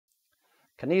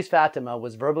Kaniz Fatima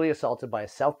was verbally assaulted by a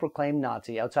self-proclaimed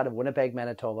Nazi outside of Winnipeg,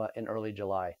 Manitoba in early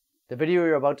July. The video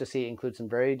you're about to see includes some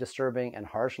very disturbing and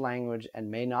harsh language and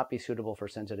may not be suitable for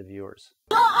sensitive viewers.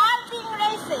 You are being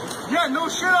racist. Yeah, no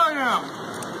shit I am.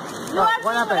 You are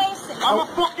being racist. I'm a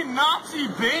fucking Nazi,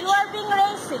 bitch. You are being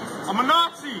racist. I'm a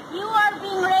Nazi. You are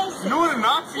being racist. You know what a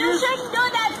Nazi You is? shouldn't do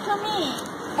that to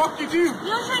me. Fuck you do.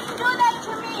 You shouldn't do that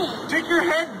to me. Take your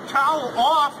head towel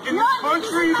off in this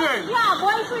country then. Yeah,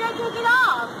 why should I take it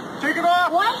off? Take it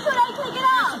off. Why should I take it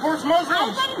off? It supports I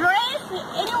Muslims. can dress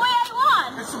any way I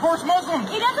want. It supports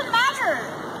Muslims. It doesn't matter.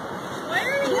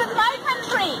 This is my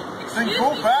country. Then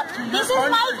go back to your This country.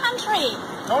 is my country.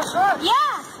 No, it's not.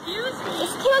 Yes.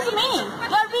 Excuse me.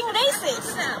 You are being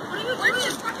racist. What's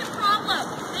your fucking problem?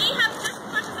 They have just as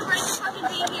much of the right to fucking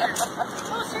be here.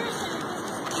 No, seriously, this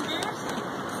is embarrassing.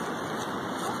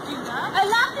 Don't do that. I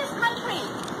love this country.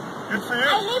 Good for you.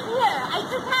 I live here. I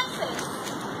do taxes.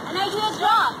 And I do a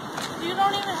job. You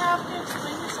don't even have to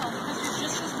explain yourself because you're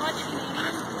just as much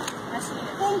Canadian as he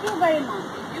is. Thank you very much.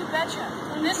 You betcha.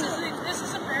 This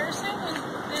is embarrassing and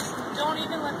don't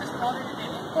even let this bother today.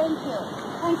 Thank you.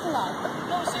 Thanks a lot.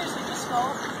 No, seriously, just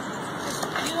go.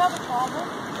 Do you have a problem?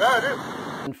 Yeah, I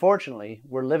do. Unfortunately,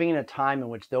 we're living in a time in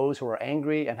which those who are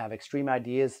angry and have extreme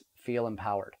ideas feel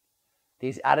empowered.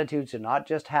 These attitudes do not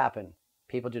just happen.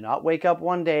 People do not wake up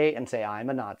one day and say, I'm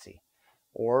a Nazi,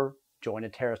 or join a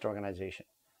terrorist organization.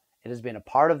 It has been a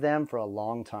part of them for a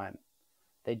long time.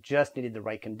 They just needed the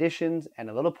right conditions and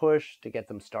a little push to get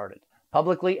them started.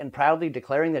 Publicly and proudly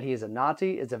declaring that he is a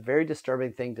Nazi is a very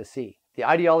disturbing thing to see. The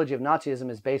ideology of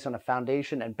Nazism is based on a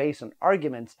foundation and based on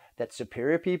arguments that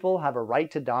superior people have a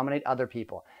right to dominate other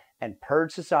people and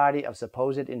purge society of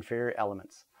supposed inferior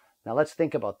elements. Now let's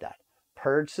think about that.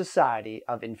 Purge society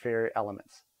of inferior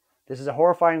elements. This is a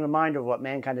horrifying reminder of what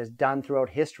mankind has done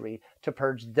throughout history to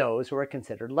purge those who are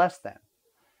considered less than.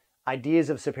 Ideas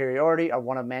of superiority are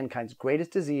one of mankind's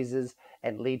greatest diseases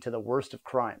and lead to the worst of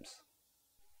crimes.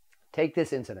 Take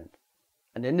this incident.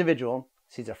 An individual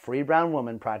sees a free brown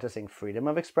woman practicing freedom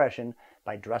of expression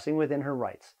by dressing within her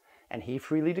rights, and he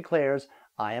freely declares,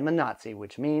 I am a Nazi,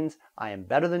 which means I am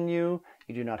better than you,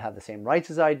 you do not have the same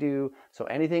rights as I do, so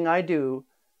anything I do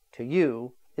to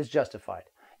you is justified,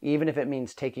 even if it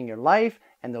means taking your life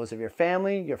and those of your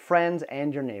family, your friends,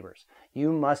 and your neighbors.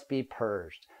 You must be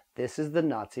purged. This is the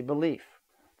Nazi belief.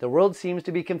 The world seems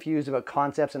to be confused about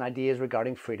concepts and ideas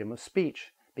regarding freedom of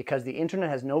speech. Because the internet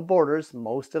has no borders,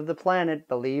 most of the planet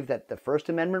believe that the First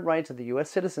Amendment rights of the US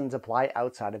citizens apply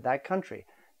outside of that country.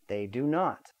 They do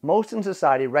not. Most in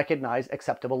society recognize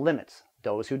acceptable limits.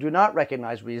 Those who do not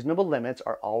recognize reasonable limits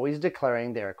are always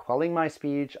declaring they are quelling my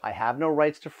speech, I have no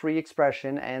rights to free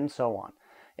expression, and so on.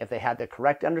 If they had the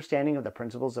correct understanding of the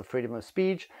principles of freedom of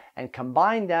speech and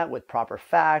combined that with proper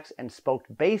facts and spoke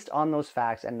based on those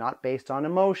facts and not based on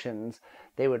emotions,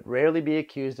 they would rarely be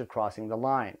accused of crossing the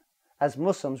line. As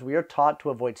Muslims, we are taught to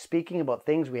avoid speaking about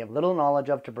things we have little knowledge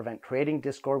of to prevent creating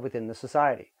discord within the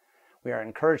society. We are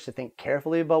encouraged to think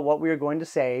carefully about what we are going to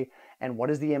say and what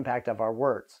is the impact of our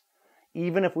words.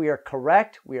 Even if we are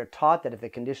correct, we are taught that if the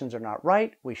conditions are not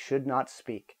right, we should not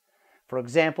speak. For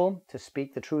example, to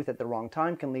speak the truth at the wrong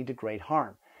time can lead to great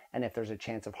harm, and if there's a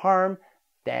chance of harm,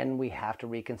 then we have to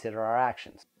reconsider our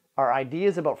actions. Our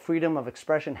ideas about freedom of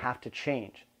expression have to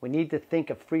change. We need to think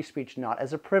of free speech not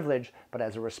as a privilege, but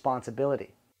as a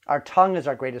responsibility. Our tongue is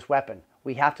our greatest weapon.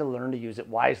 We have to learn to use it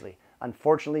wisely.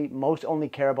 Unfortunately, most only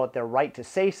care about their right to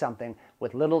say something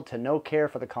with little to no care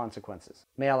for the consequences.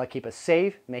 May Allah keep us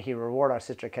safe. May He reward our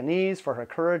sister Kaniz for her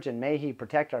courage, and may He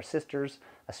protect our sisters,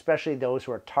 especially those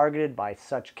who are targeted by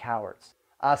such cowards.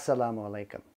 Assalamu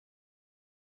alaikum.